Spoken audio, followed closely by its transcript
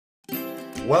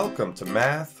Welcome to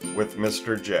Math with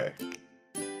Mr. J.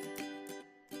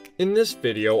 In this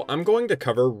video, I'm going to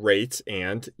cover rates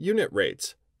and unit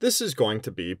rates. This is going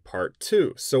to be part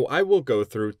 2, so I will go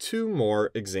through 2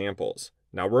 more examples.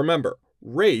 Now remember,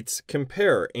 rates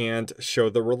compare and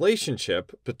show the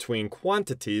relationship between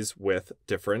quantities with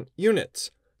different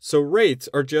units. So rates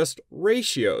are just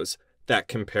ratios that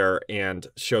compare and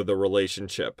show the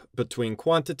relationship between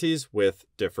quantities with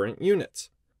different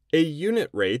units. A unit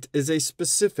rate is a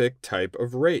specific type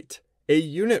of rate. A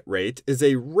unit rate is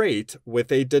a rate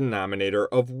with a denominator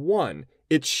of 1.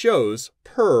 It shows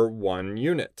per 1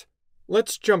 unit.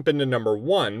 Let's jump into number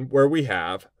 1, where we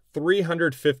have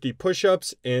 350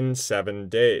 push-ups in 7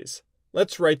 days.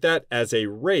 Let's write that as a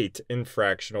rate in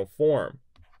fractional form.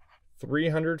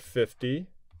 350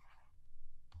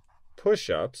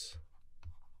 push-ups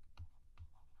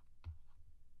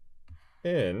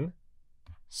in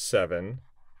 7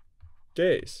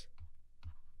 days.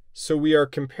 So we are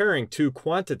comparing 2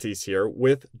 quantities here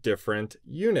with different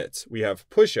units. We have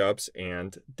push-ups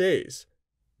and days.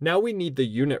 Now we need the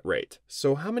unit rate.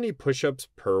 So how many push-ups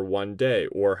per 1 day,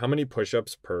 or how many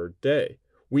push-ups per day?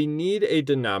 We need a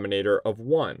denominator of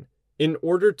 1. In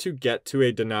order to get to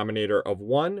a denominator of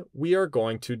 1, we are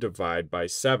going to divide by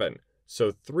 7.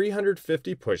 So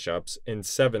 350 push-ups in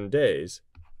 7 days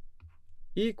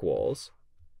equals,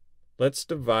 let's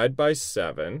divide by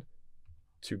 7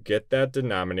 to get that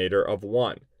denominator of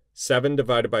 1. 7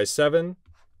 divided by 7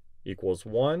 equals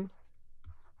 1,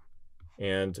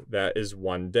 and that is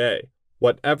 1 day.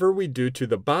 Whatever we do to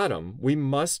the bottom, we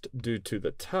must do to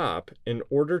the top in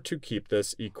order to keep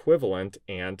this equivalent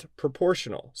and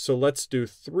proportional. So let's do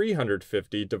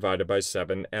 350 divided by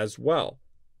 7 as well.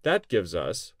 That gives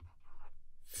us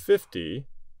 50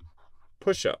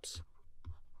 push-ups.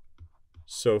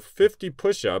 So 50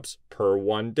 push-ups per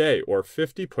 1 day, or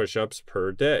 50 push-ups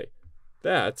per day.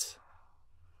 That's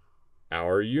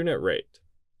our unit rate.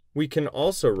 We can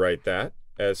also write that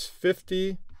as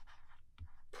 50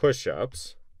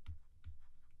 push-ups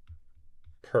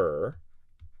per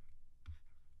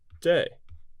day.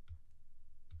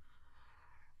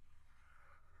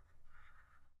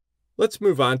 Let's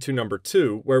move on to number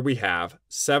 2, where we have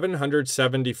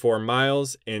 774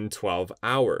 miles in 12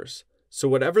 hours. So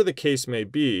whatever the case may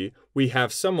be, we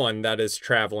have someone that is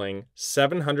traveling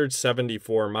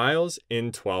 774 miles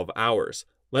in 12 hours.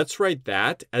 Let's write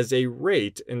that as a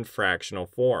rate in fractional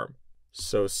form.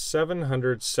 So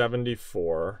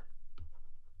 774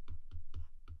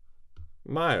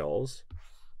 miles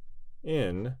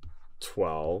in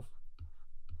 12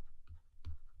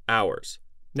 hours.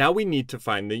 Now we need to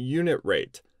find the unit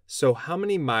rate. So how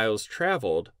many miles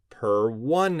traveled per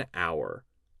 1 hour?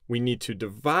 We need to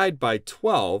divide by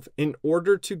 12 in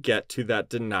order to get to that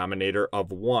denominator of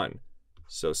 1.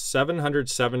 So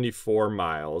 774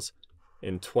 miles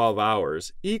in 12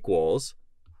 hours equals,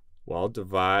 well,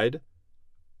 divide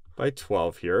by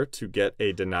 12 here to get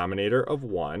a denominator of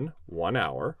 1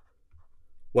 hour.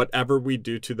 Whatever we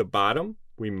do to the bottom,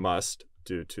 we must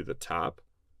do to the top.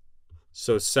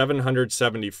 So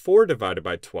 774 divided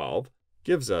by 12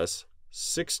 gives us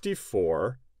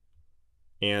 64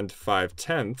 and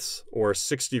 5/10, or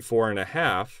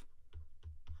 64.5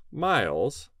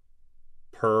 miles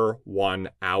per 1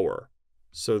 hour.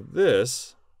 So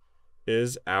this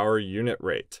is our unit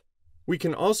rate. We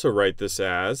can also write this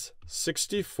as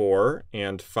 64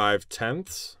 and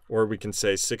 5/10, or we can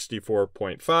say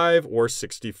 64.5 or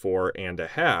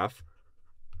 64.5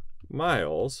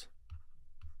 miles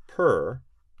per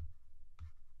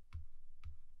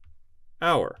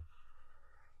hour.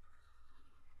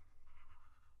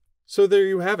 So there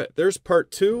you have it. There's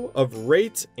part 2 of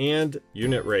rates and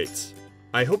unit rates.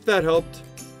 I hope that helped.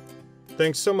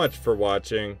 Thanks so much for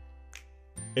watching.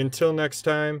 Until next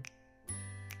time,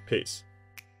 peace.